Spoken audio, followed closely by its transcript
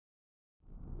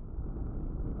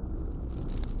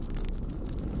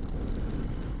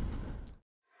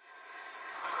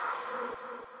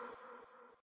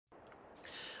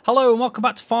Hello and welcome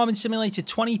back to Farming Simulator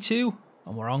 22,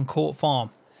 and we're on Court Farm.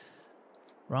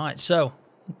 Right, so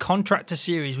contractor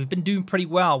series, we've been doing pretty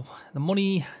well. The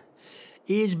money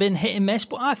has been hit and miss,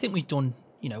 but I think we've done,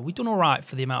 we've done all right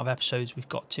for the amount of episodes we've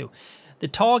got to. The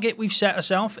target we've set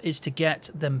ourselves is to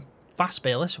get them fast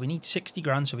baler, so we need 60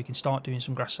 grand so we can start doing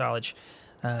some grass silage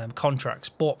contracts.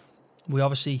 But we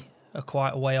obviously are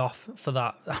quite a way off for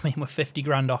that. I mean, we're 50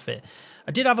 grand off it.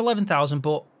 I did have 11,000,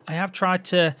 but I have tried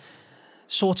to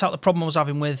sort out the problem I was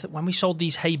having with when we sold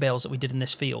these hay bales that we did in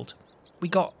this field. We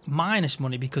got minus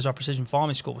money because our precision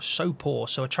farming score was so poor,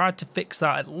 so I tried to fix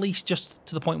that at least just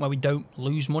to the point where we don't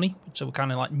lose money, so we're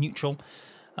kind of like neutral,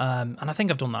 and I think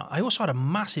I've done that. I also had a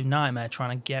massive nightmare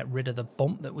trying to get rid of the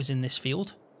bump that was in this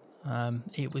field.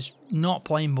 It was not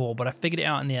playing ball, but I figured it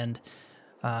out in the end.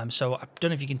 So I don't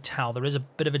know if you can tell, there is a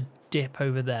bit of a dip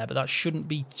over there, but that shouldn't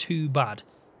be too bad,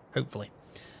 hopefully.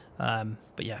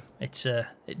 But yeah,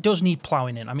 it does need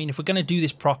ploughing in. I mean, if we're going to do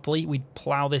this properly, we'd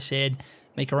plough this in,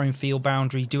 make our own field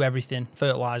boundary, do everything,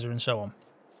 fertilizer and so on.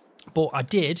 But I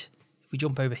did, if we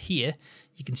jump over here,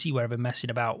 you can see where I've been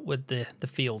messing about with the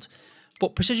field.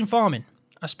 But precision farming,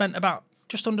 I spent about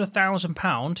just under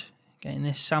 £1,000 getting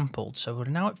this sampled. So we're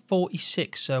now at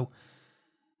 46, so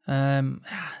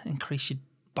increase it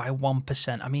by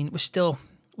 1%. I mean, we're still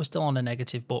on a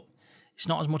negative, but it's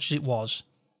not as much as it was.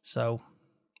 So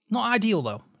not ideal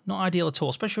though, not ideal at all,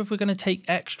 especially if we're going to take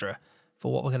extra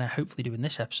for what we're going to hopefully do in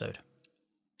this episode.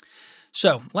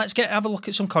 So let's have a look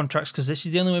at some contracts, because this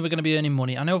is the only way we're going to be earning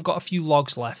money. I know I've got a few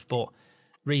logs left, but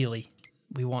really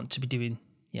we want to be doing,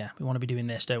 we want to be doing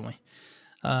this, don't we?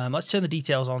 Let's turn the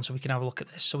details on so we can have a look at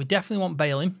this. So we definitely want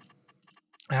baling.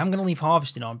 I am going to leave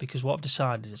harvesting on because what I've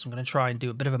decided is I'm going to try and do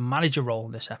a bit of a manager role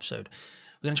in this episode.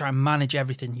 We're going to try and manage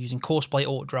everything using course plate,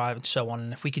 auto drive and so on,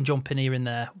 and if we can jump in here and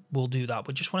there, we'll do that.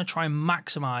 We just want to try and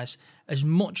maximise as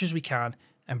much as we can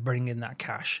and bring in that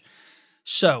cash.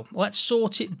 So let's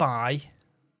sort it by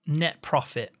net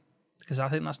profit, because I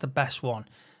think that's the best one.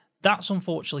 That's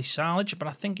unfortunately silage, but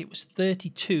I think it was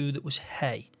 32 that was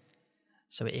hay.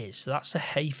 So it is. So that's the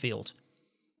hay field.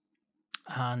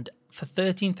 And for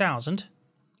 13,000,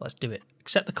 let's do it.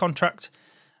 Accept the contract.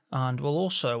 And we'll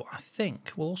also, I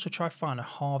think, we'll also try find a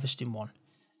harvesting one.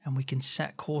 And we can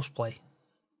set course play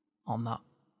on that.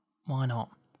 Why not?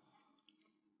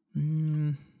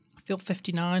 Field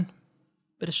 59.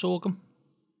 Bit of sorghum.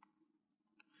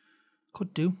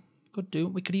 Could do. Could do.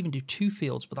 We could even do 2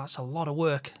 fields, but that's a lot of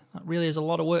work. That really is a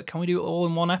lot of work. Can we do it all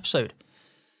in one episode?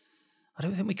 I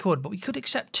don't think we could, but we could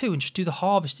accept 2 and just do the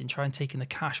harvesting, try and take in the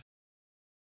cash.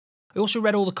 I also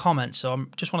read all the comments, so I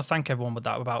just want to thank everyone with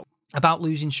that about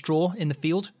losing straw in the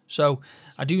field. So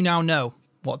I do now know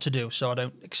what to do, so I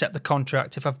don't accept the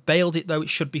contract. If I've baled it, though, it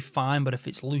should be fine, but if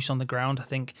it's loose on the ground, I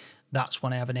think that's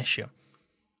when I have an issue.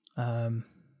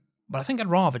 But I think I'd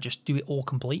rather just do it all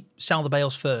complete, sell the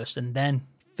bales first, and then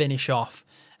finish off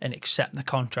and accept the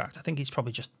contract. I think it's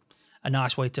probably just a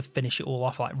nice way to finish it all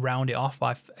off, like round it off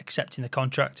by accepting the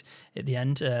contract at the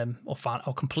end,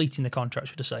 or completing the contract,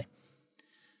 should I say.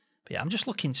 But yeah, I'm just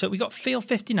looking. So we got field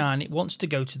 59. It wants to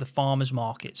go to the farmer's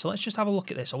market. So let's just have a look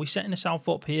at this. Are we setting ourselves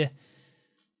up here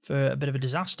for a bit of a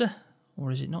disaster? Or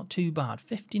is it not too bad?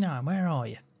 59, where are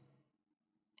you?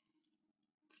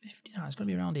 59, it's going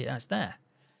to be around here. That's there.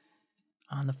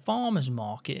 And the farmer's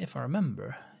market, if I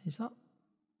remember, is that?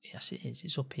 Yes, it is.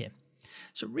 It's up here.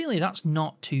 So really, that's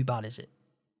not too bad, is it?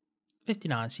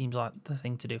 59 seems like the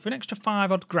thing to do. For an extra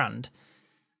 5 odd grand,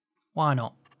 why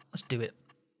not? Let's do it.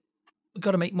 We've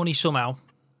got to make money somehow.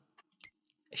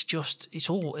 It's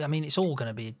all going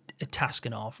to be a task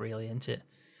and a half, really, isn't it?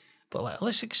 But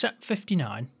let's accept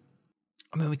 59.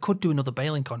 I mean, we could do another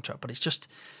baling contract, but it's just,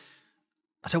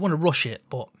 I don't want to rush it,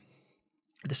 but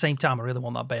at the same time, I really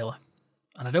want that baler.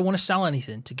 And I don't want to sell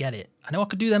anything to get it. I know I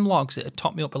could do them logs, it would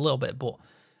top me up a little bit, but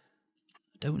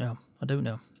I don't know.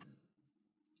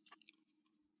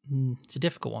 It's a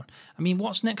difficult one. I mean,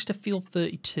 what's next to field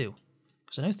 32?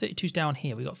 Because I know 32's down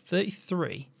here. We've got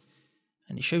 33,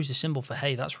 and it shows the symbol for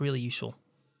hay. That's really useful.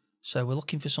 So we're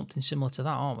looking for something similar to that,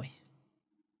 aren't we?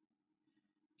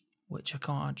 Which I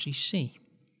can't actually see.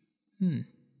 We've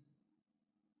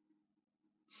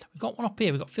got one up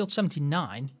here. We've got field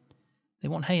 79. They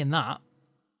want hay in that.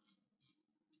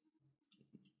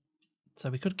 So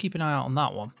we could keep an eye out on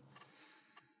that one.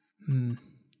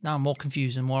 Now I'm more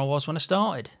confused than what I was when I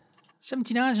started.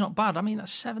 79 is not bad. I mean,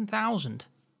 that's 7,000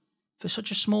 for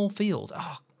such a small field.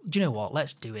 Oh, do you know what?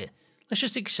 Let's do it. Let's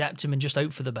just accept him and just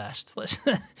hope for the best. Let's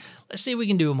see if we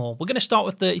can do them all. We're going to start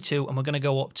with 32 and we're going to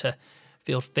go up to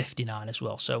field 59 as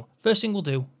well. So first thing we'll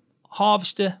do,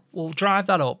 harvester, we'll drive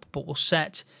that up, but we'll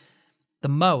set the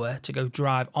mower to go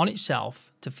drive on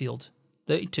itself to field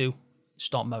 32,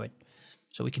 start mowing.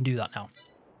 So we can do that now.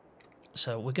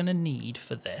 So we're going to need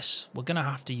for this, we're going to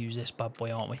have to use this bad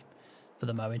boy, aren't we? For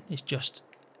the mowing. It's just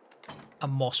a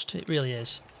must. It really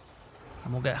is.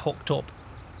 And we'll get hooked up.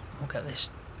 We'll get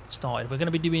this started. We're going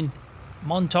to be doing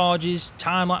montages,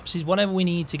 time lapses, whatever we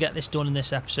need to get this done in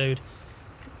this episode.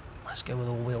 Let's go with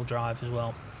all-wheel drive as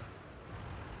well.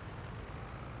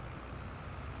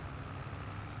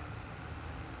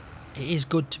 It is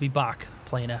good to be back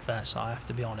playing FS, I have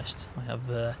to be honest. I have,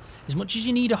 as much as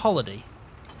you need a holiday,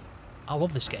 I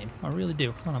love this game. I really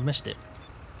do. And I missed it.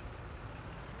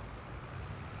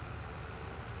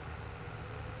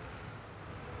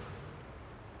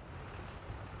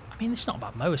 I mean, it's not a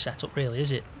bad mower setup, really,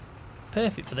 is it?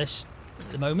 Perfect for this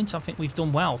at the moment. I think we've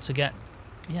done well to get,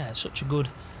 yeah, such a good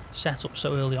setup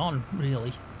so early on,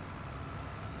 really.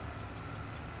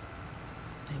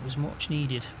 It was much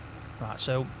needed. Right,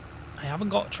 so I haven't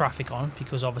got traffic on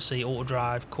because obviously auto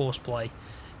drive, course play,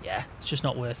 yeah, it's just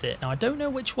not worth it. Now, I don't know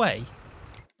which way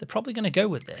they're probably going to go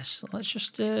with this. Let's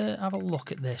just have a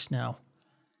look at this now.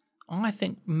 I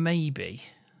think maybe,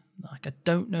 like, I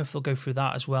don't know if they'll go through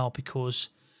that as well because,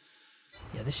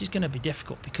 yeah, this is going to be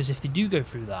difficult because if they do go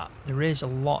through that, there is a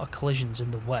lot of collisions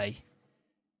in the way.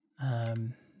 Oh,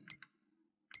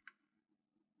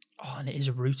 and it is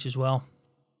a route as well.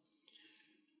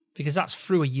 Because that's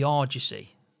through a yard, you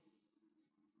see.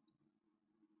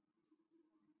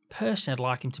 Personally, I'd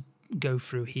like him to go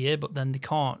through here, but then they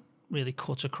can't really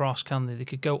cut across, can they? They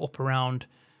could go up, around,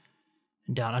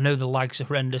 and down. I know the lag's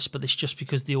horrendous, but it's just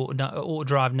because the auto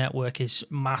drive network is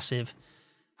massive,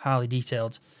 highly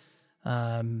detailed.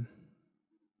 I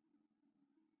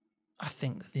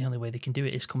think the only way they can do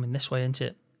it is coming this way, isn't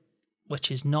it?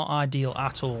 Which is not ideal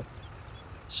at all.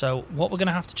 So what we're going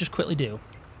to have to just quickly do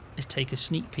is take a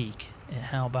sneak peek at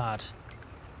how bad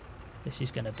this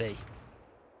is going to be.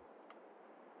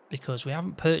 Because we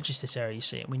haven't purchased this area, you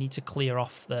see, and we need to clear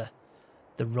off the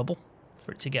rubble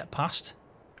for it to get past.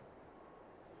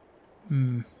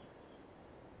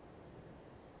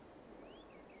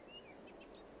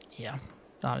 Yeah,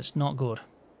 that is not good.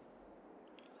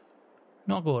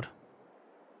 Not good.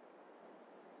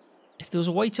 If there was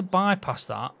a way to bypass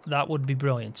that, that would be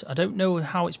brilliant. I don't know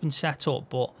how it's been set up,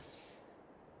 but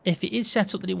if it is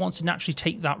set up that it wants to naturally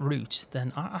take that route,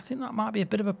 then I think that might be a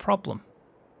bit of a problem.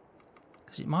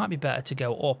 Because it might be better to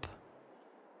go up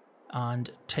and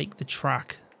take the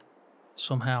track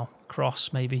somehow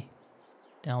across, maybe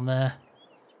down there,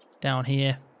 down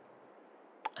here,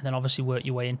 and then obviously work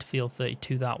your way into field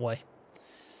 32 that way.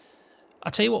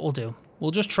 I'll tell you what we'll do.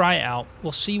 We'll just try it out.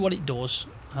 We'll see what it does.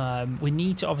 We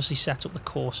need to obviously set up the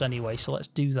course anyway, so let's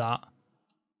do that.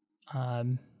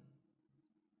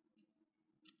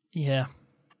 Yeah.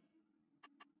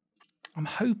 I'm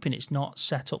hoping it's not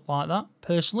set up like that,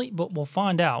 personally, but we'll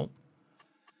find out.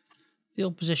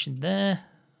 Field position there.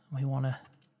 We want to...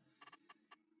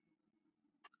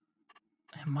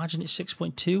 I imagine it's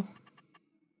 6.2.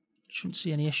 Shouldn't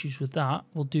see any issues with that.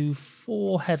 We'll do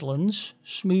 4 headlands,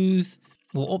 smooth.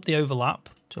 We'll up the overlap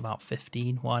to about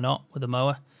 15. Why not? With a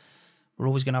mower. We're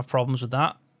always going to have problems with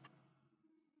that.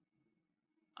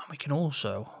 And we can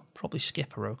also probably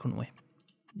skip a row, couldn't we?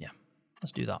 Yeah,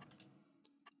 let's do that.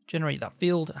 Generate that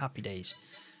field. Happy days.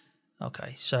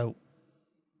 Okay, so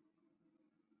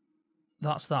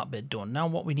that's that bit done. Now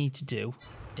what we need to do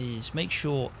is make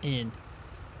sure in...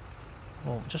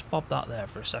 Well, just bob that there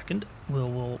for a second.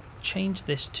 We'll change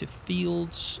this to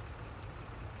fields...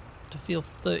 to field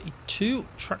 32.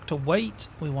 Tractor weight.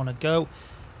 We want to go.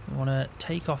 We want to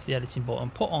take off the editing button,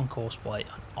 put on course play,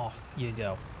 and off you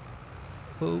go.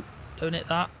 Oh, don't hit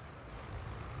that.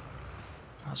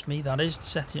 That's me, that is,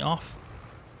 setting it off.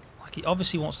 Like, it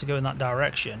obviously wants to go in that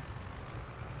direction.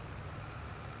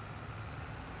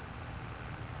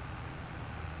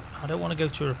 I don't want to go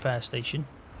to a repair station.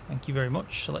 Thank you very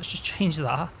much. So let's just change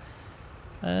that.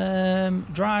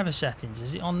 Driver settings.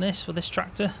 Is it on this for this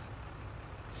tractor?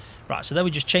 Right, so there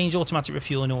we just change automatic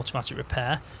refueling, automatic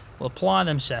repair. We'll apply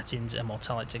them settings and we'll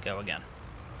tell it to go again.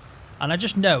 And I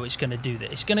just know it's going to do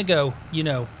that. It's going to go, you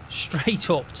know, straight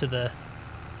up to the...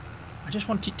 I just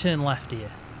want it to turn left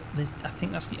here. I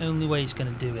think that's the only way it's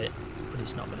going to do it. But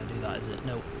it's not going to do that, is it?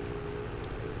 No.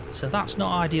 So that's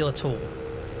not ideal at all.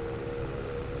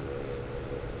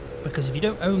 Because if you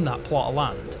don't own that plot of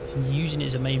land and you're using it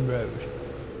as a main road,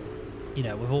 you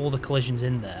know, with all the collisions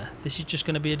in there, this is just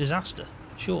going to be a disaster.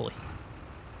 Surely.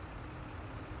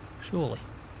 Surely.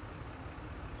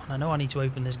 And I know I need to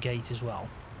open this gate as well.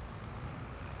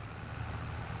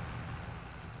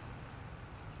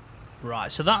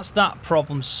 Right, so that's that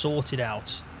problem sorted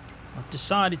out. I've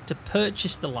decided to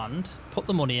purchase the land, put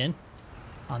the money in,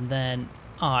 and then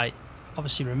I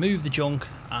obviously removed the junk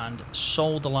and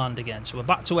sold the land again. So we're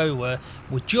back to where we were.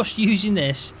 We're just using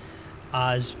this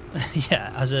as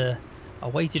as a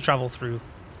way to travel through,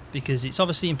 because it's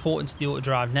obviously important to the auto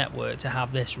drive network to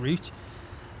have this route.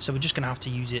 So we're just going to have to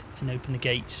use it and open the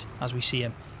gates as we see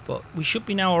them. But we should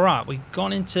be now alright. We've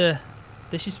gone into...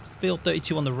 This is field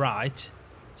 32 on the right.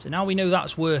 So now we know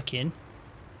that's working.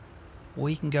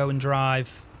 We can go and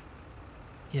drive...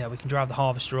 Yeah, we can drive the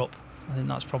harvester up. I think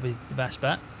that's probably the best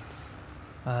bet.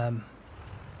 I'm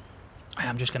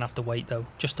just going to have to wait, though.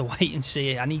 Just to wait and see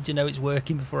it. I need to know it's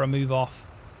working before I move off.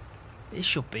 It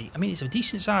should be. I mean, it's a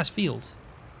decent-sized field.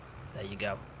 There you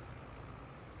go.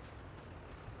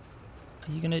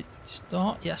 Are you going to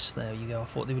start? Yes, there you go. I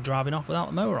thought they were driving off without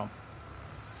the mower on.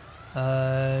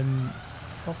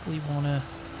 Probably want to...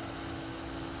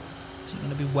 Is it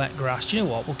going to be wet grass? Do you know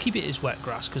what? We'll keep it as wet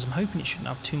grass because I'm hoping it shouldn't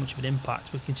have too much of an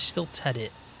impact. We can still TED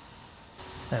it.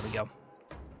 There we go.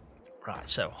 Right,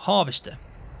 so harvester.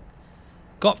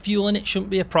 Got fuel in it, shouldn't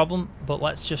be a problem, but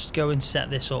let's just go and set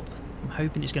this up. I'm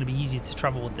hoping it's going to be easy to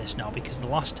travel with this now, because the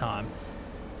last time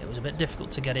it was a bit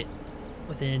difficult to get it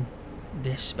within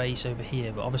this space over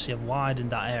here, but obviously I've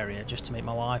widened that area just to make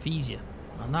my life easier,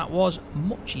 and that was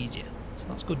much easier, so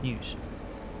that's good news.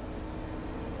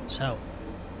 So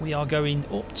we are going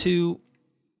up to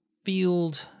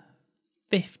field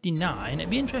 59. It'd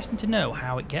be interesting to know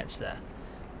how it gets there.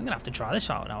 I'm going to have to try this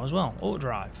out now as well. Auto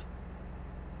drive.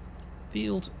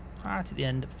 Field right at the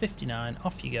end, 59.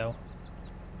 Off you go.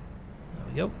 There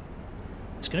we go.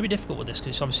 It's going to be difficult with this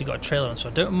because it's obviously got a trailer on, so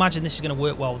I don't imagine this is going to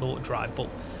work well with auto drive, but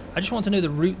I just want to know the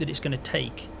route that it's going to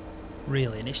take,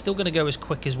 really. And it's still going to go as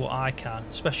quick as what I can,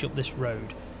 especially up this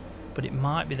road. But it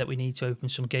might be that we need to open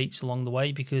some gates along the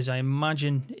way, because I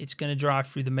imagine it's going to drive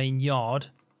through the main yard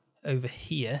over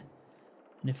here.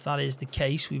 And if that is the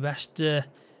case, we best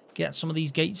get some of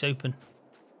these gates open,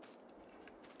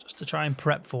 just to try and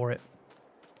prep for it.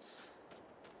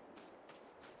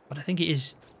 But I think it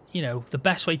is, you know, the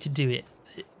best way to do it.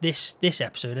 This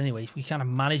episode, anyway, we kind of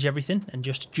manage everything and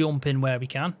just jump in where we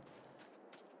can.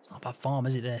 It's not a bad farm,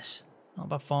 is it, this? Not a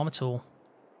bad farm at all.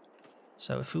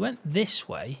 So if we went this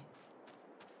way,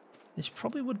 this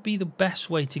probably would be the best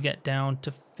way to get down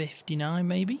to 59,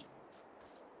 maybe?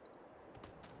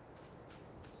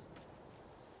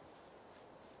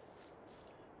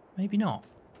 Maybe not.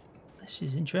 This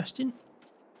is interesting.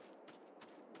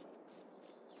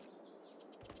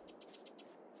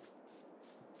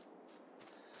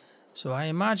 So I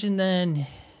imagine then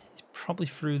it's probably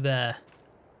through there.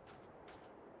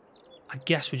 I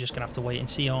guess we're just going to have to wait and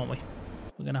see, aren't we?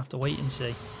 We're going to have to wait and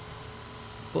see.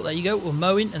 But there you go, we're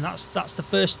mowing, and that's the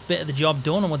first bit of the job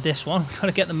done. And with this one, we've got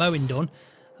to get the mowing done.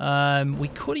 We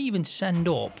could even send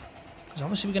up, because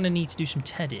obviously we're going to need to do some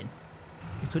tedding.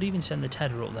 We could even send the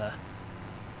tedder up there.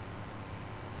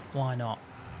 Why not?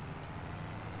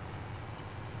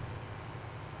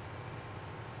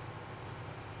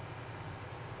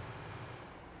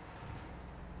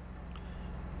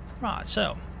 Right,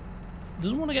 so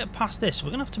doesn't want to get past this, so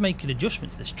we're going to have to make an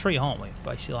adjustment to this tree, aren't we?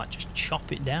 Basically, like, just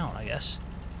chop it down, I guess.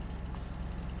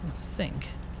 I think.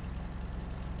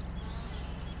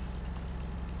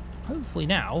 Hopefully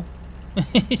now,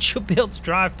 it should be able to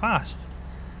drive past.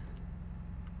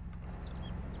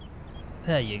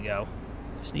 There you go.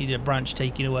 Just needed a branch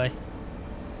taken away.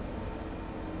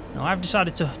 Now, I've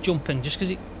decided to jump in just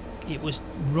because it was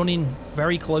running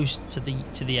very close to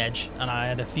the edge, and I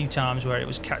had a few times where it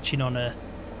was catching on a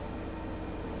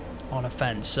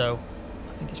fence, so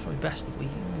I think it's probably best if we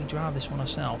drive this one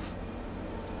ourselves.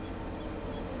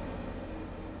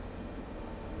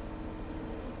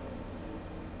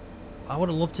 I would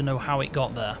have loved to know how it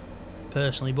got there,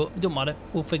 personally, but it doesn't matter.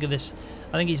 We'll figure this.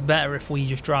 I think it's better if we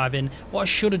just drive in. What I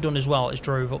should have done as well is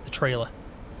drove up the trailer,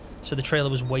 so the trailer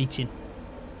was waiting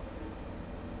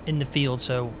in the field,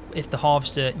 so if the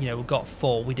harvester, you know, got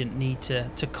full, we didn't need to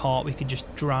cart. We could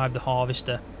just drive the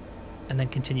harvester and then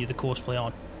continue the course play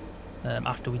on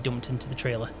after we dumped into the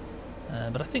trailer.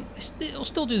 But I think it'll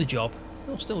still do the job.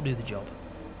 It'll still do the job.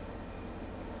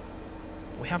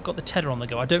 But we have got the tedder on the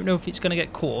go. I don't know if it's going to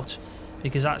get caught,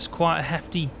 because that's quite a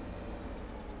hefty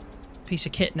piece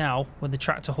of kit now with the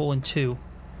tractor hauling two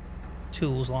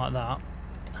tools like that.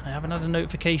 And I haven't had a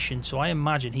notification, so I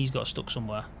imagine he's got stuck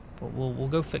somewhere. But we'll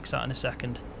go fix that in a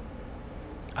second.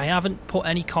 I haven't put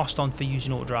any cost on for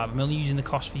using auto drive. I'm only using the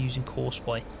cost for using course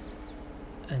play.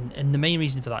 And the main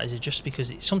reason for that is just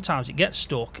because sometimes it gets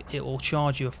stuck. It will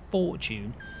charge you a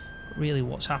fortune. But really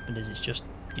what's happened is it's just,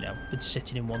 you know, been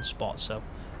sitting in one spot. So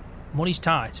money's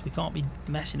tight. We can't be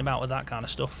messing about with that kind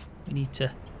of stuff. We need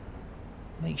to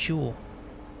Make sure.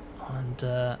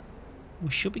 And we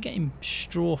should be getting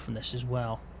straw from this as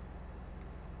well.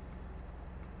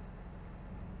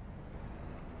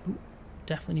 Ooh,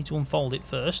 definitely need to unfold it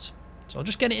first. So I'll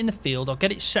just get it in the field, I'll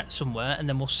get it set somewhere, and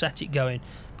then we'll set it going.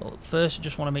 But first I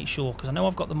just want to make sure, because I know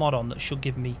I've got the mod on that should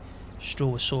give me straw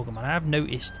with sorghum, and I have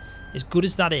noticed, as good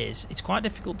as that is, it's quite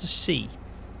difficult to see,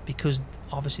 because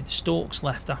obviously the stalks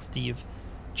left after you've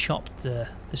chopped the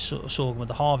sorghum with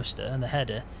the harvester and the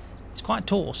header, it's quite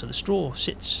tall, so the straw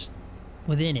sits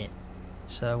within it.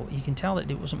 So you can tell that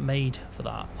it wasn't made for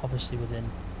that, obviously, within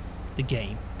the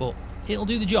game, but it'll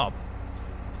do the job.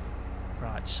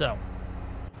 Right, so...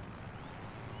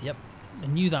 Yep, I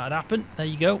knew that would happen. There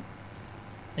you go.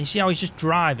 And you see how he's just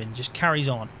driving, just carries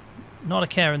on. Not a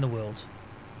care in the world.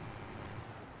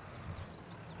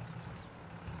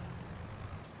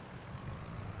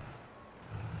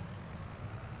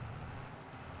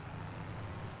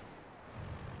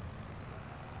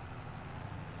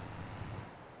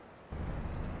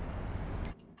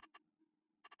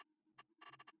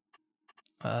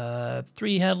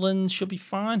 Three headlands should be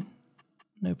fine.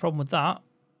 No problem with that.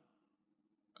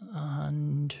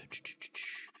 And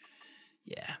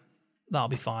yeah, that'll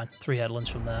be fine. 3 headlands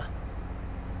from there.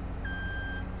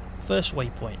 First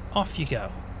waypoint. Off you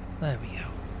go. There we go.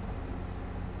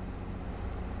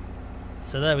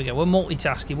 So there we go. We're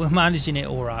multitasking. We're managing it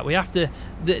all right. We have to...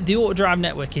 The auto drive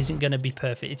network isn't going to be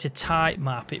perfect. It's a tight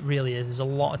map. It really is. There's a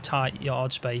lot of tight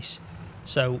yard space.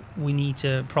 So we need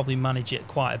to probably manage it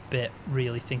quite a bit,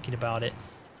 really thinking about it.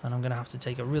 And I'm going to have to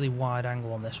take a really wide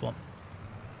angle on this one.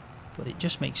 But it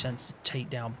just makes sense to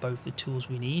take down both the tools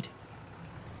we need.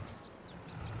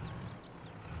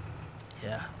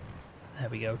 Yeah. There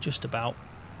we go. Just about.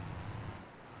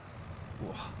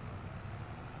 Whoa.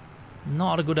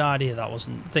 Not a good idea, that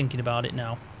wasn't, thinking about it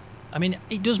now. I mean,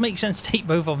 it does make sense to take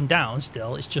both of them down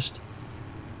still. It's just...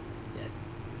 yeah,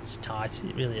 it's tight.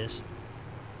 It really is.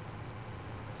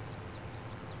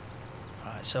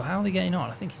 Alright, so how are they getting on?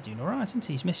 I think he's doing alright, isn't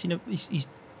he? He's missing a... He's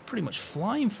pretty much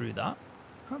flying through that.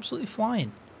 Absolutely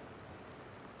flying.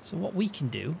 So what we can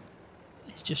do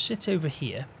is just sit over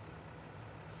here.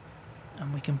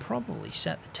 And we can probably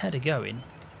set the tether going.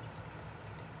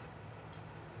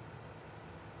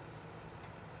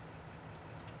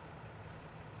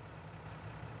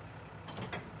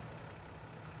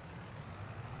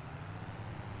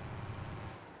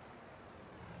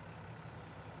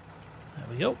 There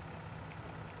we go.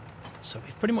 So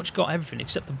we've pretty much got everything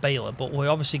except the baler, but we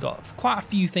obviously got quite a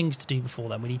few things to do before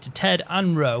then. We need to ted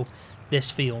and row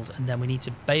this field, and then we need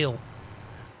to bale,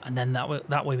 and then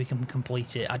that way we can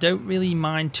complete it. I don't really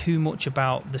mind too much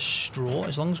about the straw.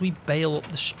 As long as we bale up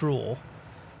the straw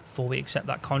before we accept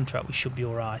that contract, we should be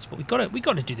all right. But we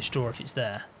got to do the straw if it's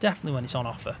there. Definitely when it's on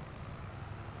offer.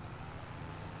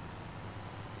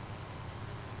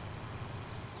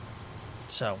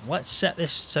 So let's set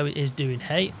this so it is doing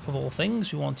hay of all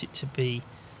things. We want it to be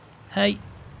hay.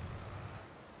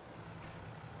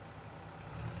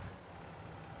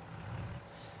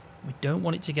 We don't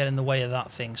want it to get in the way of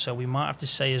that thing, so we might have to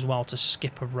say as well to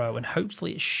skip a row, and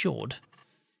hopefully it should.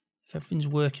 If everything's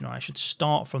working right, I should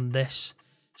start from this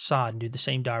side and do the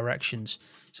same directions.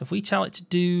 So if we tell it to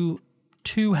do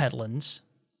 2 headlands,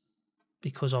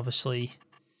 because obviously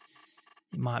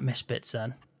you might miss bits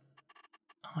then,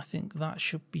 I think that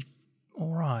should be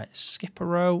alright. Skip a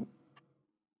row.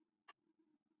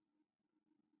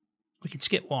 We can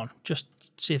skip one, just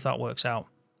see if that works out.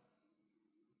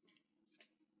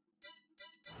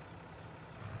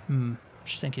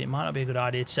 Just thinking it might not be a good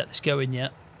idea to set this going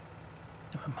yet.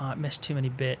 We might miss too many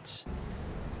bits.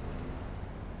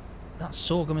 That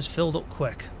sorghum has filled up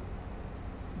quick.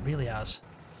 It really has.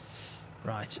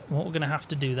 Right, what we're going to have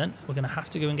to do then, we're going to have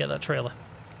to go and get that trailer.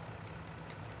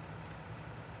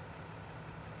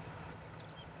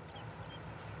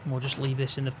 And we'll just leave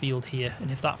this in the field here,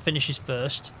 and if that finishes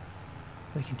first,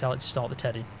 we can tell it to start the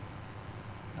tedding.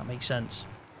 That makes sense.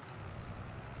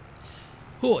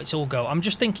 Oh, it's all go. I'm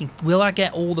just thinking, will I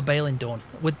get all the baling done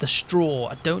with the straw?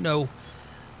 I don't know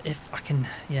if I can,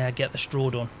 get the straw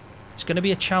done. It's going to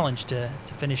be a challenge to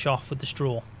finish off with the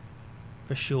straw,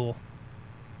 for sure.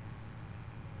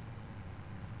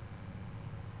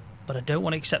 But I don't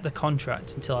want to accept the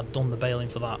contract until I've done the baling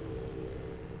for that.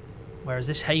 Whereas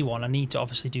this hay one, I need to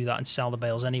obviously do that and sell the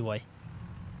bales anyway.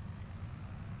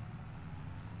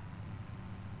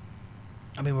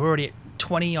 I mean, we're already at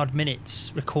 20 odd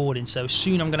minutes recording, so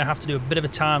soon I'm going to have to do a bit of a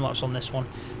time lapse on this one,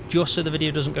 just so the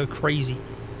video doesn't go crazy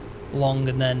long,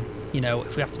 and then, you know,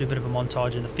 if we have to do a bit of a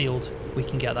montage in the field, we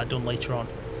can get that done later on.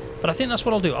 But I think that's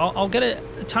what I'll do. I'll get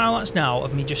a time lapse now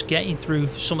of me just getting through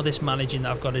some of this managing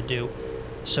that I've got to do,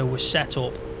 so we're set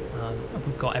up and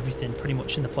we've got everything pretty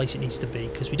much in the place it needs to be,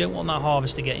 because we don't want that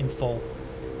harvester getting full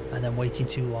and then waiting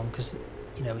too long, because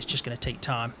you know it's just going to take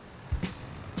time.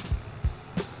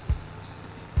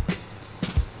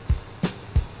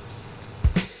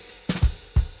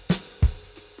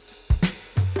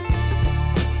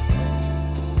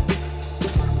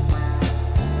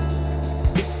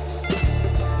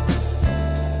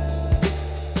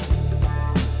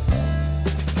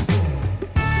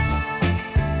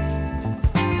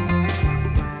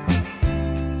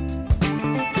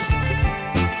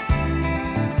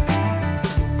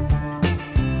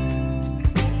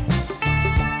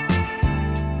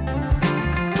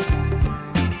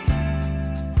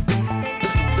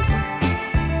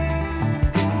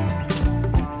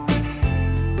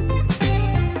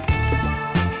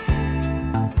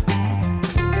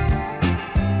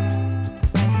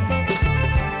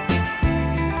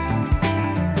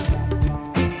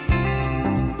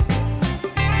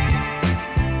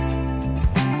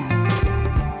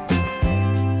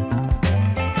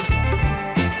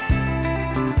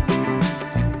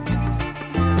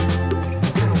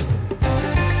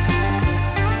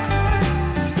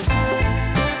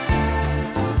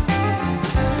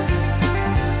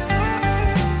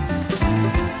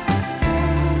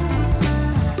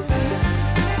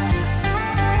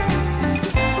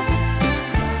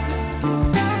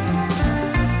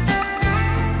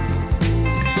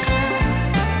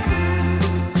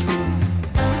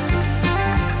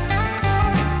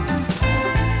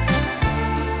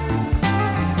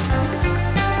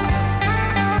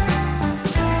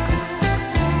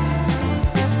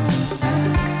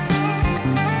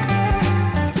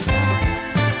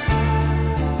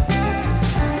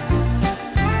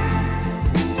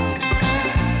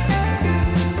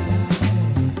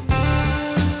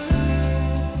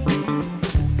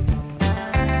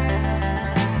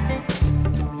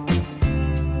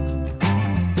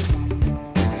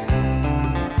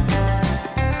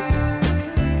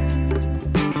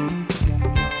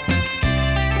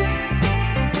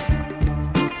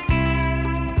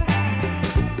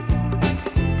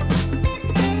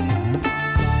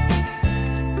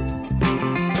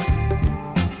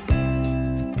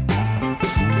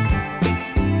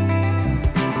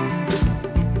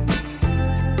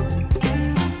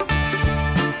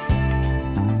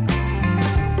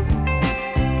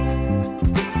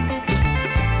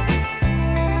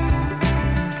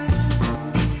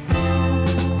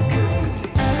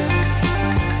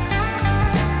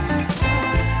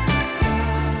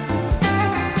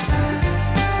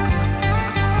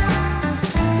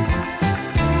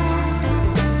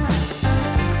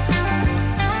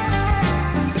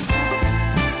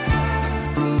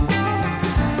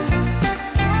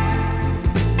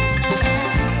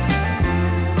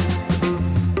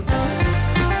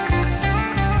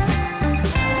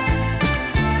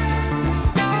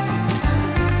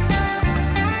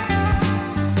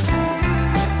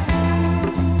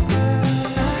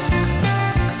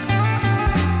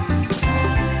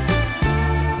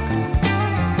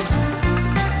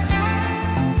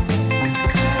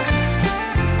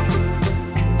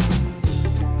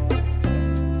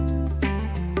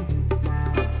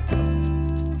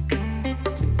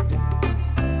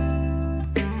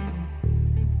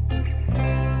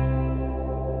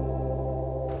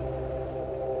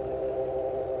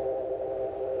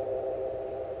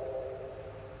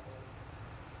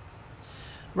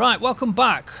 Right, welcome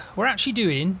back. We're actually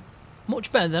doing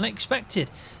much better than I expected.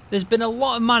 There's been a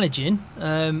lot of managing,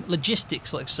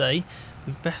 logistics, let's say.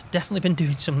 We've definitely been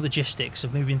doing some logistics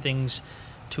of moving things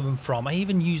to and from. I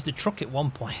even used the truck at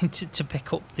one point to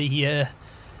pick up the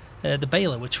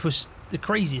baler, which was the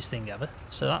craziest thing ever.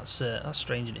 So that's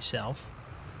strange in itself.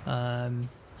 Hey,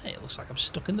 it looks like I'm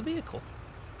stuck in the vehicle.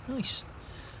 Nice.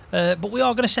 But we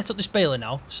are going to set up this baler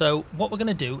now. So what we're going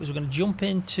to do is we're going to jump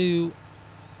into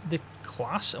the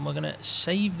class and we're going to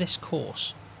save this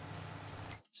course.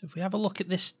 So if we have a look at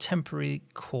this temporary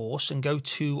course and go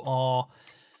to our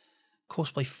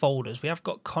courseplay folders, we have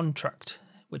got contract,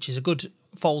 which is a good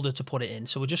folder to put it in.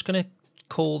 So we're just going to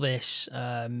call this,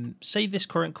 save this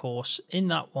current course in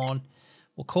that one.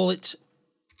 We'll call it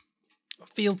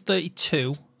field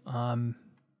 32.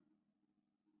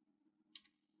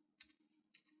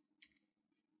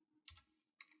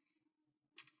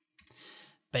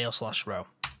 Bale/row.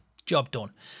 Job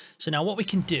done. So now what we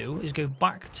can do is go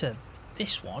back to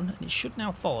this one, and it should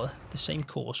now follow the same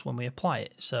course when we apply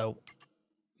it. So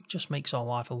it just makes our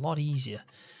life a lot easier.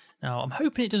 Now I'm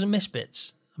hoping it doesn't miss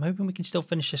bits. I'm hoping we can still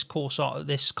finish this course off,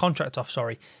 this contract off,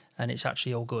 sorry, and it's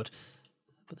actually all good.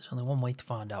 But there's only one way to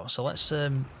find out. So let's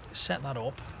set that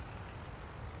up.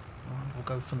 And we'll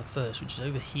go from the first, which is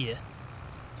over here.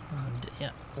 And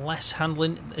yeah, less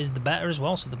handling is the better as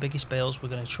well, so the biggest bales we're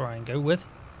going to try and go with.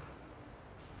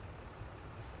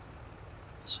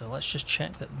 So let's just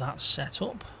check that that's set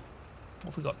up.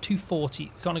 What have we got?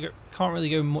 240. Can't really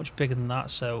go much bigger than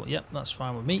that, so yep, that's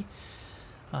fine with me.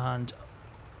 And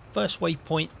first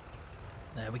waypoint,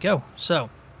 there we go. So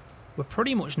we're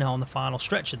pretty much now on the final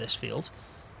stretch of this field.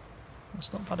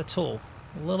 That's not bad at all.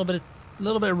 A little bit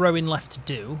of rowing left to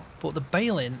do, but the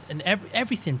baling and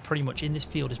everything pretty much in this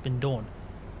field has been done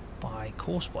by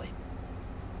Corsair.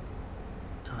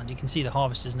 And you can see the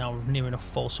harvest is now near enough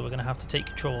full, so we're going to have to take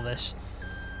control of this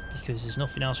because there's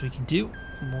nothing else we can do,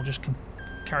 and we'll just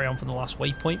carry on from the last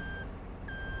waypoint.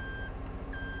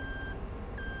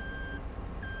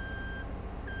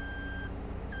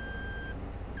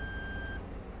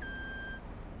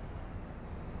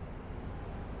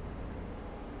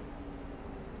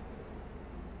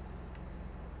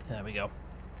 There we go.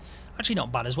 Actually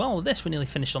not bad as well with this. We're nearly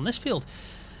finished on this field.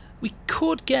 We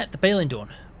could get the baling done,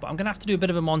 but I'm going to have to do a bit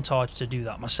of a montage to do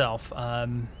that myself.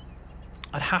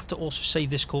 I'd have to also save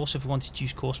this course if we wanted to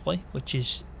use Corsair, which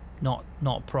is not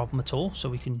a problem at all. So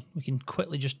we can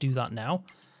quickly just do that now.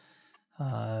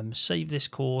 Save this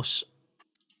course.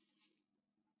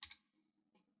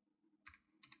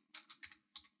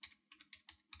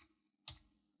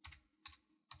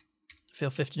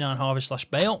 Field 59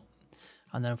 harvest / bale.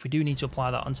 And then if we do need to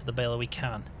apply that onto the baler, we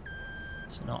can.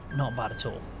 So not bad at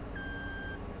all.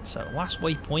 So last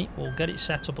waypoint, we'll get it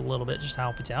set up a little bit just to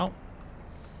help it out.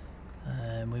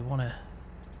 And we want to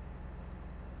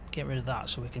get rid of that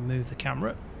so we can move the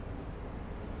camera.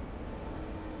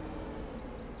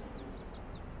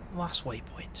 Last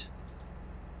waypoint.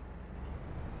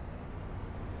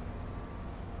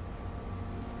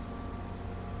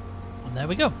 And there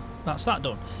we go. That's that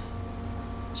done.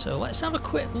 So let's have a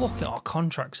quick look at our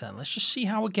contracts then. Let's just see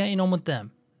how we're getting on with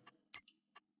them.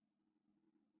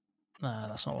 Nah,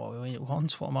 that's not what we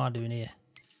want. What am I doing here?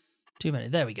 Too many.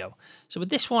 There we go. So with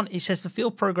this one, it says the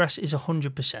field progress is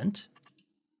 100%.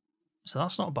 So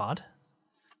that's not bad.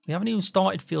 We haven't even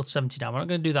started field 79. We're not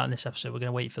going to do that in this episode. We're going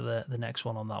to wait for the next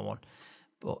one on that one.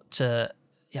 But,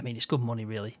 yeah, I mean, it's good money,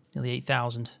 really. Nearly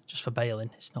 8,000 just for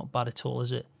baling. It's not bad at all,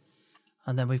 is it?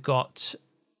 And then we've got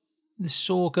the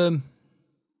sorghum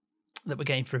that we're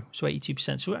getting through, so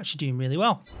 82%. So we're actually doing really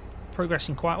well,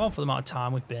 progressing quite well for the amount of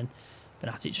time we've been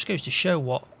at it. It just goes to show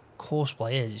what Corsair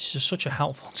is. It's just such a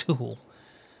helpful tool.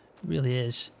 It really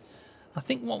is. I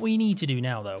think what we need to do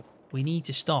now, though, we need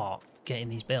to start getting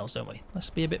these bales, don't we? Let's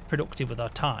be a bit productive with our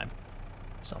time.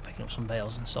 Start picking up some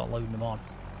bales and start loading them on.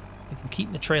 We can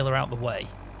keep the trailer out the way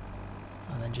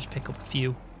and then just pick up a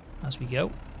few as we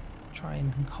go. Try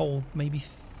and hold maybe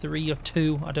 3 or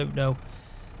 2, I don't know.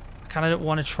 Kind of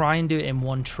want to try and do it in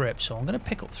one trip, so I'm going to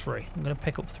pick up 3.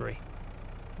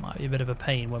 Might be a bit of a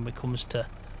pain when it comes to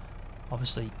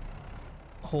obviously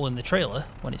hauling the trailer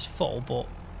when it's full, but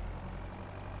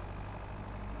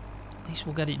at least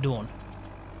we'll get it done.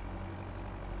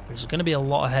 There's going to be a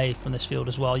lot of hay from this field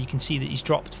as well. You can see that he's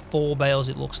dropped 4 bales,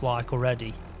 it looks like,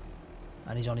 already,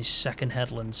 and he's on his second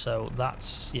headland, so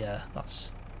it's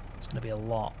going to be a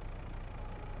lot.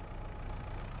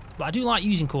 But I do like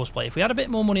using Corsair. If we had a bit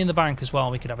more money in the bank as well,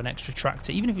 we could have an extra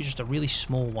tractor, even if it's just a really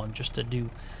small one, just to do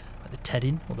like the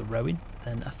tedding or the rowing,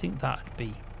 then I think that would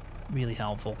be really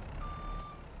helpful.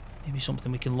 Maybe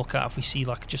something we can look at if we see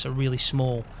like just a really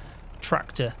small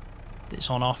tractor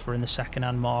that's on offer in the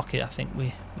second-hand market. I think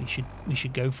we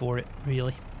should go for it,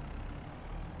 really.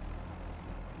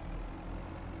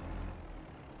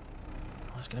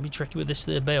 Oh, it's going to be tricky with this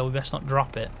third bale. We best not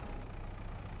drop it.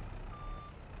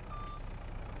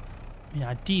 I mean,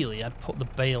 ideally, I'd put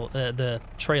the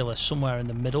trailer somewhere in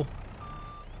the middle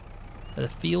of the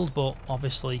field, but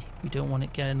obviously we don't want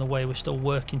it getting in the way. We're still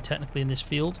working technically in this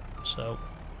field, so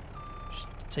just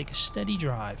have to take a steady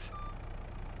drive.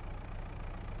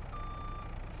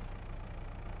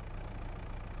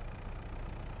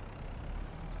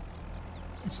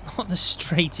 It's not the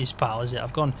straightest, pal, is it?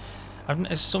 For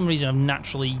some reason, I've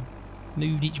naturally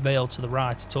moved each bale to the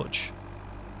right a touch.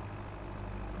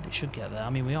 But it should get there. I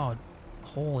mean, we are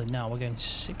hauling now. We're going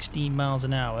 16 miles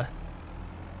an hour.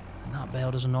 And that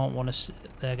bale does not want to...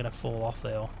 They're going to fall off,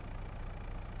 they are.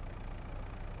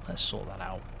 Let's sort that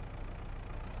out.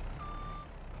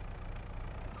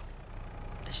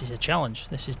 This is a challenge.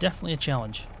 This is definitely a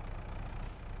challenge.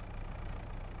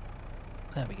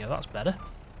 There we go. That's better.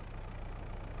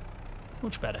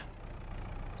 Much better.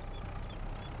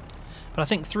 But I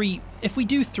think 3... If we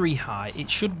do 3 high,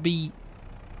 it should be...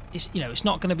 It's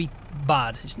not going to be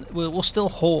bad. We'll still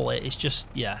haul it. It's just,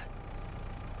 yeah.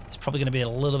 It's probably going to be a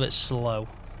little bit slow.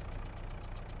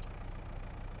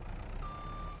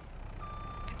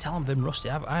 tell I'm been rusty.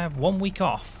 I have 1 week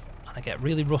off and I get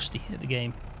really rusty at the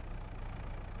game.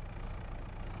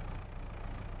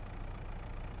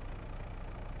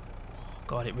 Oh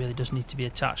God, it really does need to be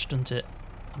attached, doesn't it?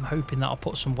 I'm hoping that'll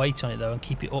put some weight on it though and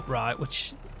keep it upright,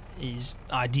 which is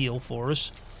ideal for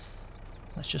us.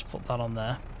 Let's just put that on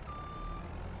there.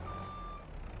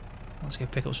 Let's go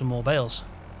pick up some more bales.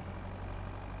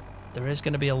 There is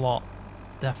going to be a lot.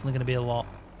 Definitely going to be a lot.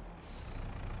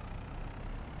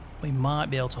 We might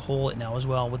be able to haul it now as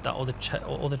well with that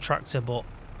other tractor, but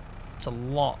it's a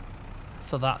lot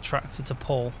for that tractor to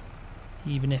pull,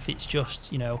 even if it's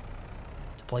just, you know,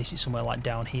 to place it somewhere like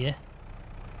down here.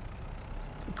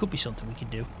 It could be something we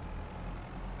could do.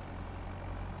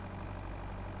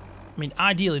 I mean,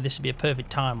 ideally this would be a perfect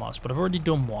time lapse, but I've already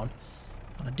done one,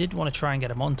 and I did want to try and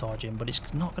get a montage in, but it's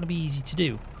not going to be easy to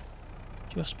do,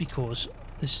 just because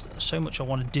there's so much I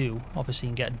want to do, obviously,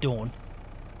 and get done,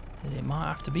 that it might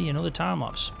have to be another time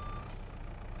lapse.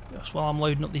 Just while I'm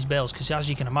loading up these bales, because as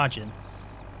you can imagine,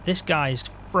 this guy is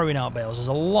throwing out bales. There's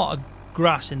a lot of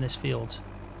grass in this field.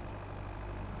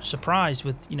 I'm surprised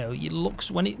with, you know, it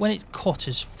looks when it cut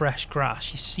as fresh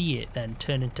grass, you see it then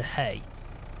turn into hay,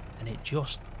 and it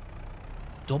just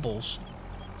doubles.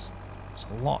 It's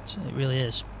a lot, it really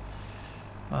is.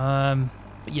 But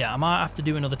yeah, I might have to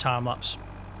do another time lapse.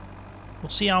 We'll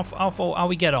see how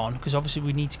we get on, because obviously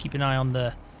we need to keep an eye on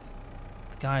the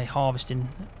guy harvesting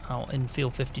out in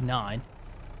field 59,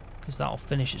 because that'll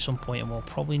finish at some point, and we'll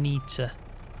probably need to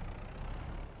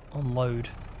unload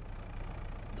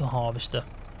the harvester.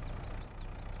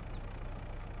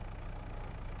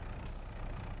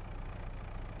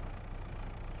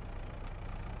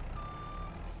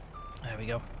 There we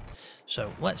go.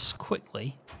 So let's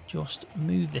quickly just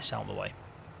move this out of the way.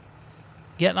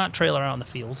 Get that trailer out in the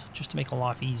field just to make our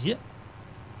life easier.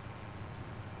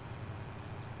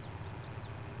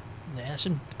 Yeah,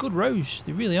 some good rows.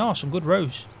 They really are some good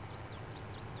rows.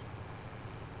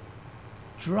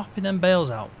 Dropping them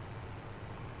bales out.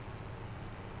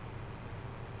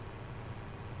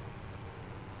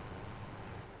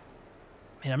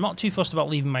 I mean, I'm not too fussed about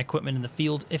leaving my equipment in the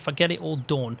field. If I get it all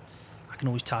done, I can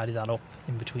always tidy that up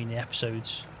in between the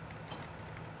episodes.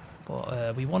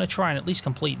 But we want to try and at least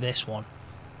complete this one.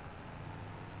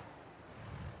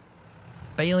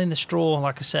 Baling the straw,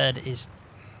 like I said, it's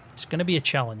going to be a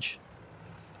challenge.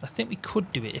 I think we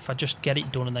could do it if I just get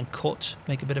it done and then cut,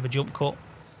 make a bit of a jump cut.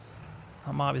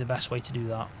 That might be the best way to do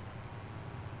that.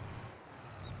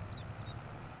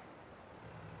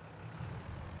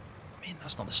 I mean,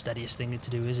 that's not the steadiest thing to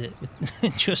do, is it?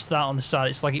 With just that on the side,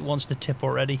 it's like it wants to tip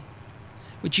already.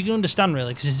 Which you can understand,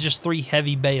 really, because it's just 3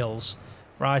 heavy bales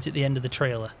right at the end of the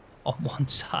trailer on one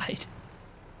side.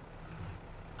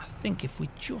 I think if we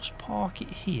just park it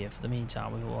here for the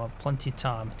meantime, we will have plenty of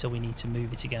time until we need to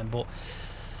move it again. But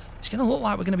it's going to look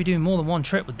like we're going to be doing more than one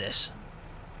trip with this.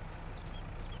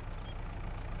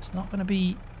 It's not going to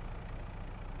be...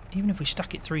 Even if we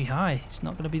stack it 3 high, it's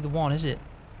not going to be the one, is it?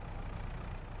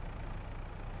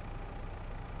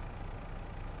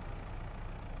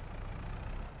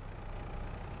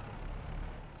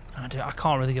 I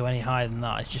can't really go any higher than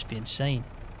that. It'd just be insane.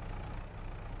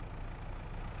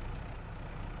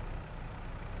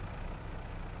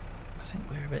 I think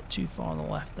we're a bit too far on the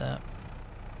left there.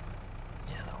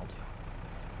 Yeah, that'll do.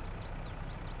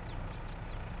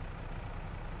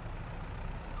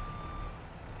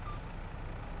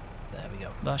 There we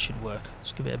go. That should work.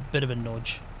 Let's give it a bit of a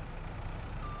nudge.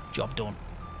 Job done.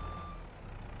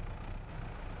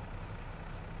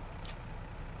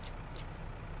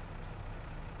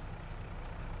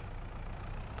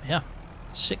 Yeah,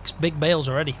 6 big bales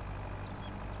already.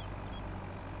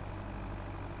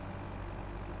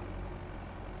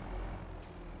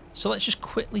 So let's just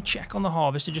quickly check on the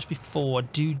harvester just before I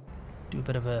do a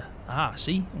bit of a... Ah,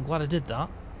 see? I'm glad I did that.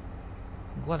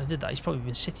 I'm glad I did that. He's probably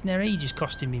been sitting there ages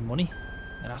costing me money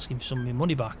and asking for some of my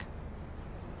money back.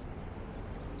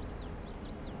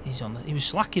 He was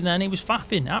slacking there and he was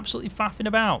faffing, absolutely faffing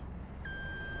about.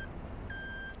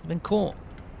 He's been caught.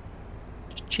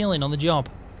 Just chilling on the job.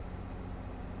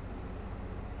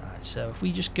 So if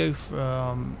we just go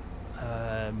from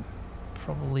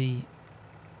probably,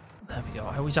 there we go.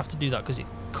 I always have to do that because it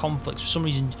conflicts. For some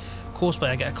reason, Corsair,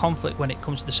 I get a conflict when it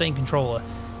comes to the same controller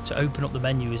to open up the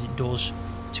menu as it does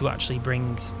to actually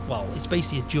bring, well, it's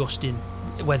basically adjusting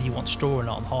whether you want straw or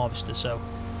not on the harvester. So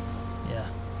yeah,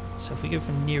 so if we go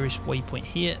from nearest waypoint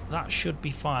here, that should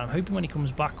be fine. I'm hoping when he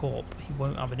comes back up, he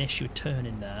won't have an issue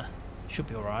turning there. Should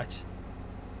be alright.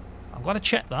 I'm glad I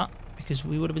checked that, because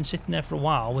we would have been sitting there for a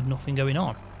while with nothing going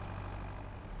on.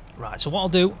 Right, so what I'll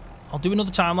do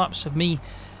another time lapse of me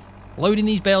loading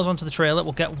these bales onto the trailer.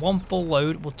 We'll get one full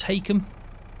load. We'll take them,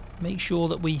 make sure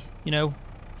that we, you know,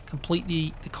 complete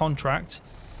the contract,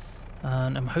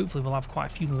 and hopefully we'll have quite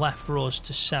a few left for us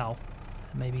to sell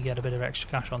and maybe get a bit of extra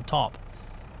cash on top.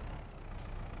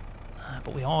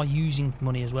 But we are using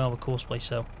money as well with Courseplay,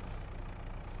 so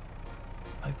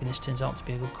I'm hoping this turns out to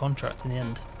be a good contract in the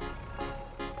end.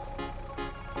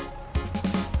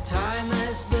 Time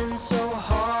has been so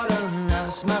hard on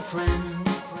us, my friend.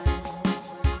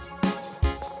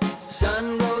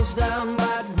 Sun goes down,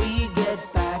 but we get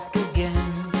back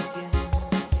again.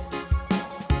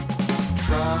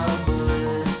 Trouble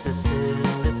is a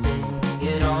silly thing,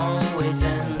 it always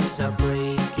ends up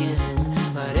breaking,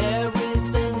 but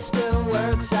everything still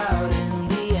works out in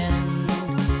the end.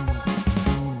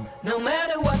 No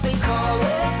matter what they call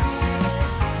it,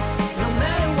 no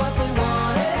matter what they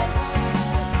want it,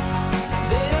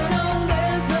 they don't know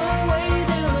there's no way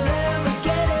they'll ever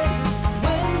get it.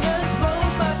 Wind just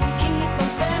blows, but we keep on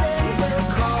standing. We'll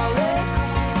call it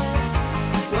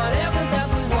whatever that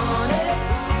we want it.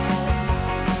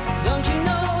 Don't you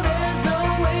know there's no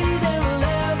way they will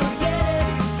ever get it?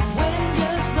 Wind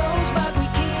just blows, but we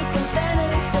keep on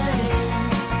standing, standing.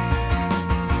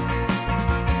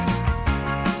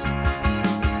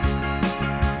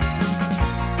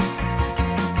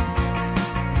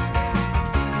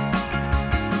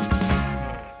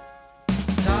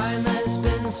 Time has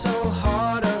been so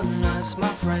hard on us, my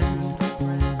friend.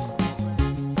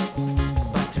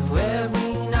 But through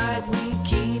every night we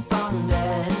keep on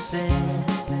dancing.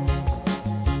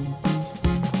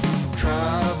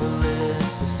 Trouble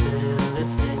is a silly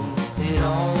thing, it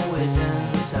always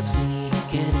ends up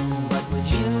sneaking. But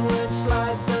with you it's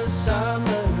like the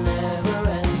summer never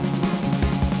ends.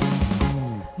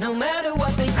 No matter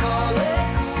what they call it,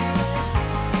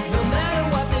 no matter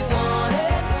what they want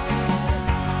it,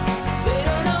 they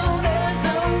don't know there's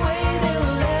no way they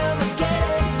will ever get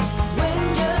it.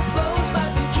 Wind just blows, but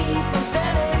we keep on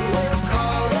standing. We'll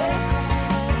call it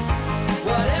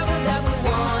whatever that we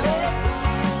want it.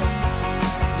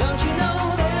 Don't you know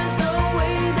there's no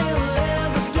way they will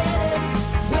ever get it?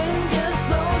 Wind just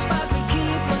blows, but we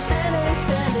keep on standing,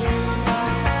 standing.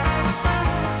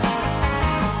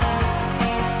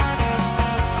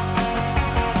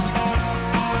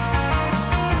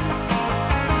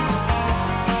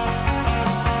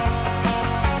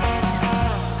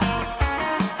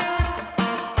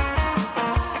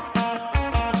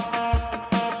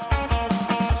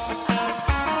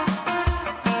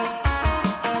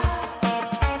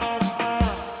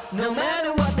 No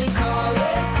matter what they call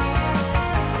it,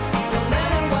 no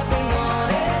matter what they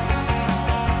want it,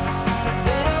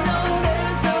 they don't know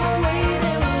there's no way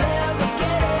they will ever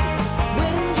get it.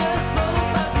 Wind just blows,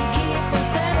 but we keep on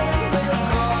standing. We'll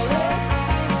call it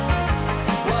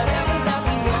whatever that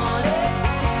we want it.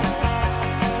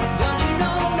 Don't you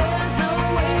know there's no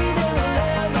way they will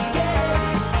ever get it?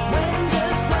 Wind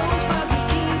just blows, but we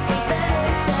keep on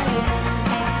standing, standing.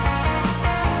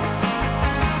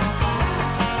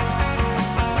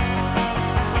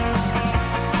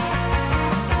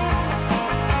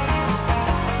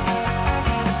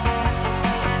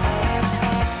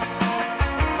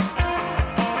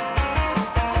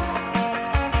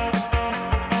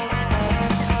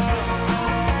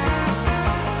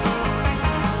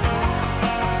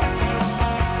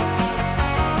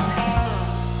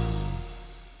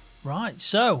 Right,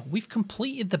 so we've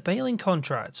completed the baling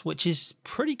contract, which is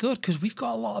pretty good because we've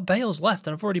got a lot of bales left,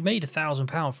 and I've already made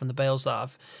 £1,000 from the bales that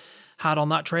I've had on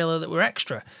that trailer that were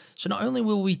extra. So not only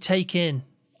will we take in,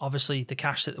 obviously, the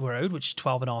cash that we're owed, which is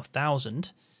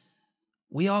 $12,500,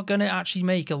 we are going to actually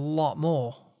make a lot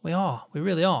more. We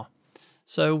really are.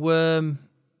 So,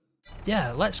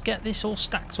 yeah, let's get this all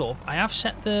stacked up. I have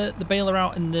set the baler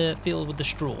out in the field with the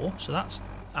straw, so that's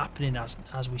happening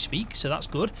as we speak, so that's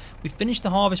good. We've finished the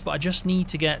harvest, but I just need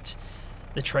to get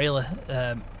the trailer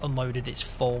unloaded. It's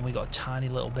full, and we got a tiny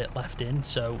little bit left in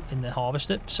the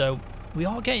harvester, so we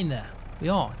are getting there. We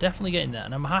are definitely getting there,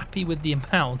 and I'm happy with the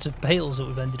amount of bales that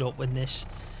we've ended up in this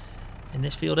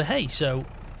field of hay. So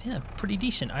yeah, pretty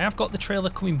decent. I have got the trailer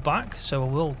coming back, so I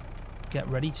will get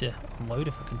ready to unload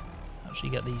if I can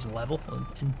actually get these level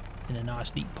in a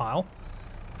nice neat pile.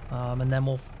 And then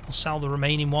we'll sell the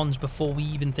remaining ones before we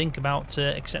even think about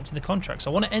accepting the contracts. I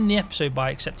want to end the episode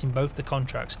by accepting both the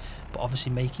contracts, but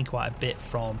obviously making quite a bit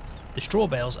from the straw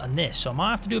bales and this. So I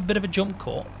might have to do a bit of a jump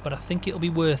cut, but I think it'll be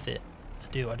worth it.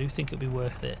 I do think it'll be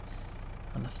worth it.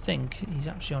 And I think he's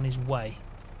actually on his way,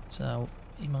 so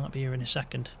he might be here in a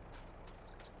second.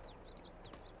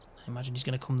 I imagine he's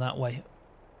going to come that way.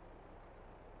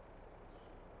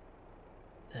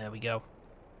 There we go.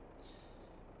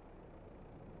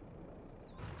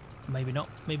 maybe not.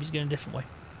 Maybe he's going a different way.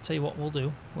 Tell you what we'll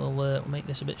do. We'll make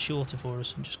this a bit shorter for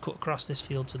us and just cut across this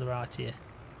field to the right here.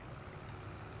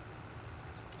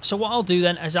 So what I'll do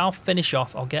then is I'll finish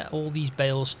off. I'll get all these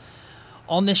bales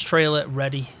on this trailer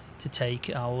ready to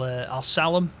take. I'll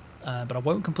sell them, but I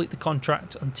won't complete the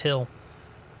contract until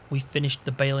we finished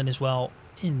the baling as well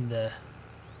in the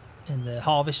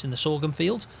harvest in the sorghum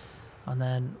field, and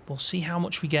then we'll see how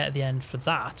much we get at the end for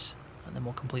that, and then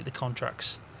we'll complete the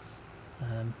contracts.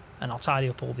 And I'll tidy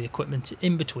up all the equipment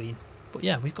in between. But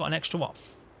yeah, we've got an extra, what,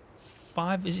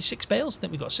 6 bales? I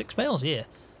think we've got 6 bales here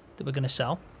that we're going to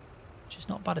sell, which is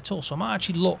not bad at all. So I might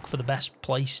actually look for the best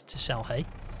place to sell hay,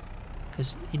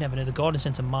 because you never know, the garden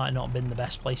centre might not have been the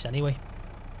best place anyway.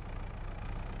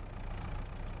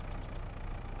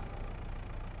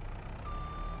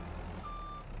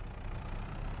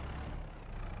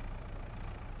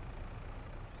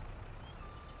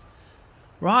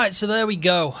 Right, so there we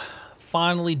go.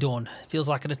 Finally done. Feels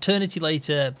like an eternity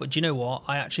later, but do you know what?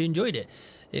 I actually enjoyed it.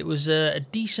 It was a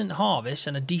decent harvest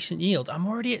and a decent yield. I'm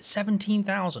already at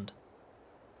 17,000.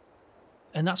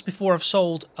 And that's before I've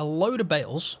sold a load of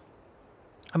bales.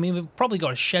 I mean, we've probably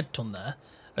got a shed ton there,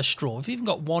 a straw. We've even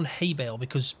got 1 hay bale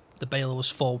because the baler was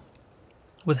full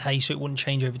with hay, so it wouldn't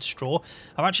change over to straw.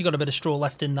 I've actually got a bit of straw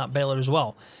left in that baler as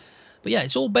well. But yeah,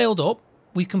 it's all baled up.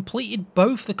 We've completed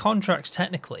both the contracts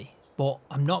technically, but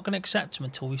I'm not going to accept them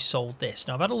until we've sold this.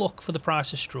 Now, I've had a look for the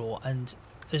price of straw, and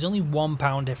there's only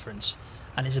 £1 difference,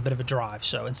 and it's a bit of a drive.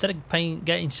 So instead of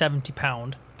getting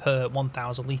 £70 per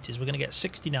 1,000 litres, we're going to get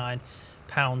 £69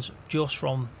 just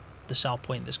from the sell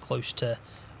point that's close to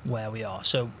where we are.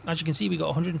 So as you can see, we've got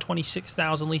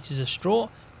 126,000 litres of straw,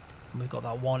 and we've got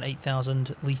that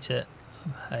 8,000 litre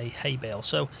hay bale.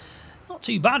 So not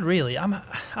too bad, really.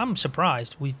 I'm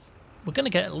surprised. We're going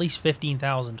to get at least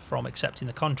 15,000 from accepting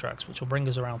the contracts, which will bring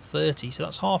us around 30, so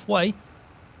that's halfway.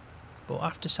 But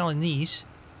after selling these,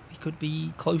 we could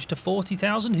be close to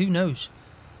 40,000, who knows?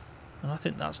 And I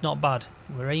think that's not bad.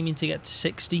 We're aiming to get to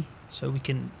 60, so we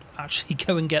can actually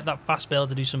go and get that fast bale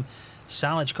to do some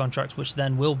silage contracts, which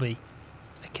then will be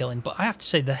a killing. But I have to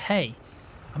say, the hay,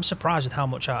 I'm surprised with how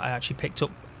much I actually picked up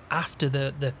after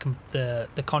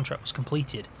the contract was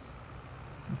completed.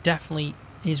 Definitely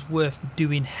is worth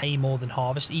doing hay more than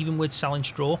harvest, even with selling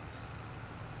straw.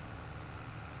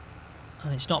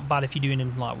 And it's not bad if you're doing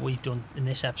them like we've done in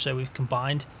this episode. We've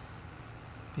combined,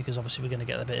 because obviously we're going to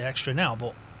get a bit extra now.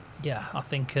 But yeah, I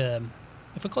think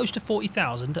if we're close to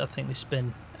 40,000, I think this has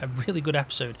been a really good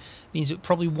episode. It means that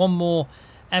probably one more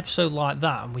episode like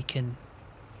that, and we can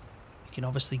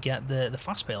obviously get the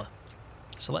fast baler.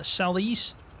 So let's sell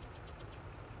these.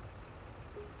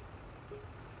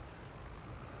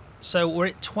 So we're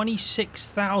at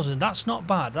 26,000. That's not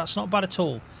bad. That's not bad at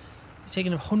all. We're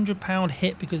taking a £100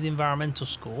 hit because of the environmental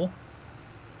score,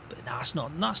 but that's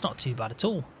not too bad at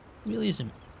all. It really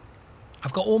isn't.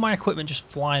 I've got all my equipment just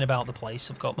flying about the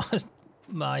place. I've got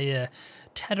my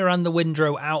tedder and the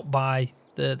windrow out by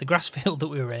the grass field that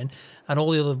we were in, and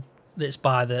all the other that's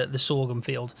by the sorghum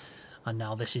field, and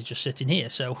now this is just sitting here.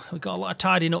 So we've got a lot of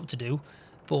tidying up to do.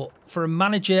 But for a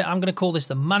manager, I'm going to call this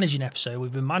the managing episode.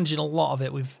 We've been managing a lot of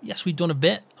it. We've done a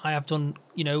bit. I have done,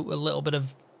 a little bit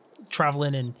of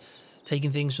travelling and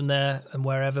taking things from there and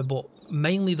wherever, but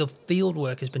mainly the field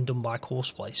work has been done by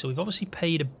Courseplay. So we've obviously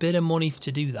paid a bit of money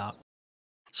to do that.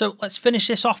 So let's finish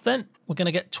this off then. We're going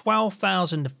to get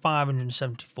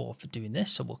 12,574 for doing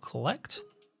this, so we'll collect.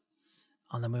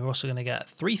 And then we're also going to get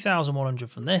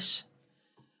 3,100 from this,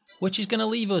 which is going to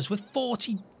leave us with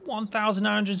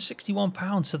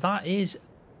 £41,961. So that is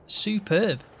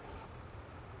superb.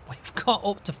 We've got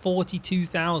up to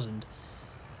 42,000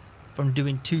 from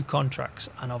doing 2 contracts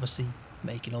and obviously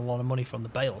making a lot of money from the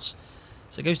bales.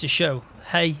 So it goes to show,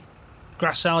 hey,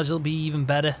 grass silage will be even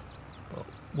better, but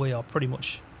we are pretty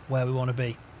much where we want to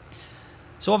be.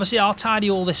 So obviously I'll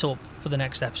tidy all this up for the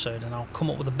next episode, and I'll come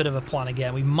up with a bit of a plan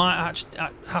again. We might actually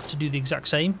have to do the exact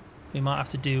same. We might have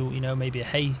to do, maybe a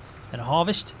hay and a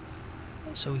harvest,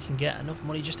 so we can get enough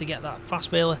money just to get that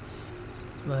fast baler.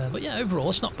 But yeah, overall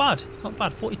it's not bad. Not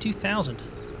bad. 42,000.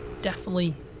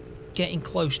 Definitely getting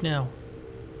close now.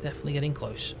 Definitely getting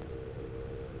close.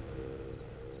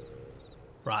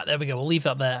 Right, there we go. We'll leave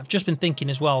that there. I've just been thinking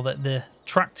as well that the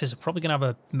tractors are probably going to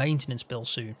have a maintenance bill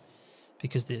soon,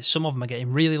 because some of them are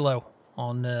getting really low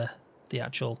on the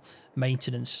actual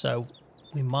maintenance. So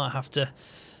we might have to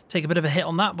take a bit of a hit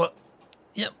on that. But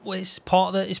yeah, well, it's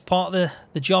part of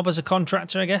the job as a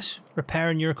contractor, I guess,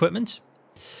 repairing your equipment.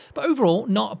 But overall,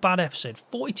 not a bad episode.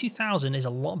 42,000 is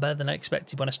a lot better than I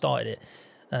expected when I started it.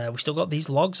 We still got these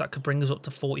logs that could bring us up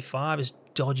to 45, as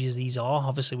dodgy as these are.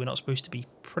 Obviously, we're not supposed to be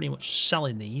pretty much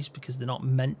selling these because they're not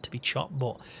meant to be chopped,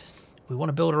 but we want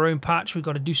to build our own patch. We've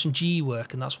got to do some GE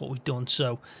work, and that's what we've done.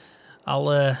 So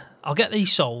I'll get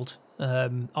these sold.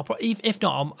 If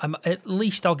not, at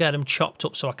least I'll get them chopped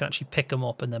up so I can actually pick them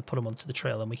up and then put them onto the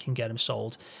trail and we can get them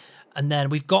sold. And then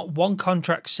we've got one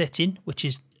contract sitting, which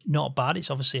is not bad.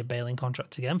 It's obviously a baling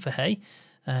contract again for hay.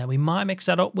 We might mix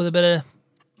that up with a bit of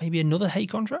maybe another hay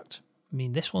contract. I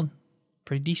mean, this one,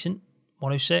 pretty decent.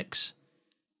 106.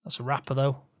 That's a wrapper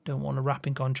though. Don't want a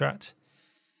wrapping contract.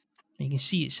 You can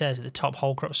see it says at the top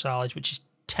whole crop silage, which is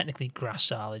technically grass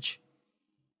silage.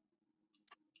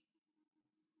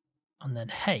 And then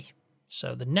hay.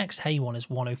 So the next hay one is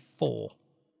 104.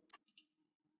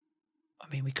 I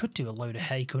mean, we could do a load of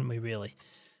hay, couldn't we, really?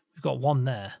 We've got one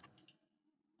there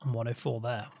and 104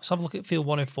 there. Let's have a look at field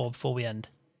 104 before we end.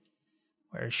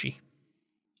 Where is she?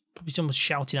 Probably someone's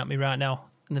shouting at me right now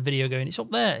in the video going, it's up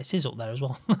there. It is up there as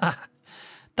well.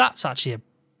 That's actually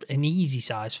an easy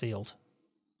size field.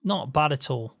 Not bad at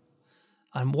all.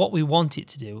 And what we want it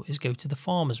to do is go to the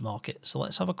farmer's market. So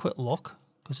let's have a quick look.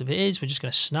 Because if it is, we're just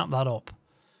going to snap that up.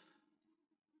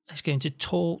 It's going to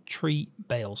tall tree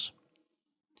bales.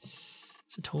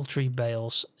 So tall tree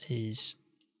bales is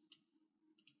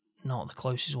not the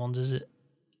closest ones, is it?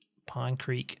 Pine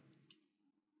Creek.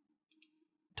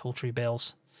 Tall tree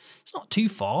bales. It's not too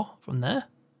far from there.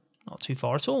 Not too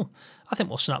far at all. I think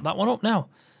we'll snap that one up now.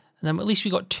 And then at least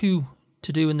we got 2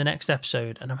 to do in the next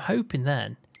episode. And I'm hoping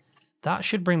then that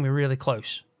should bring me really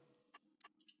close.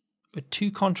 With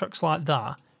 2 contracts like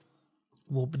that,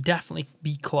 we'll definitely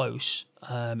be close.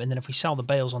 And then if we sell the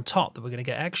bales on top that we're going to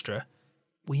get extra,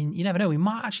 you never know, we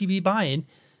might actually be buying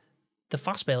the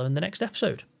fast baler in the next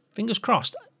episode. Fingers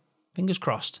crossed. Fingers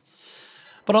crossed.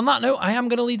 But on that note, I am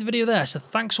going to leave the video there. So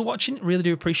thanks for watching. Really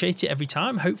do appreciate it every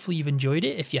time. Hopefully you've enjoyed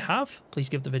it. If you have, please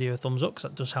give the video a thumbs up because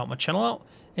that does help my channel out.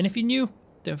 And if you're new,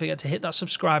 don't forget to hit that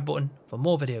subscribe button for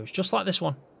more videos just like this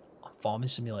one on Farming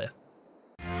Simulator.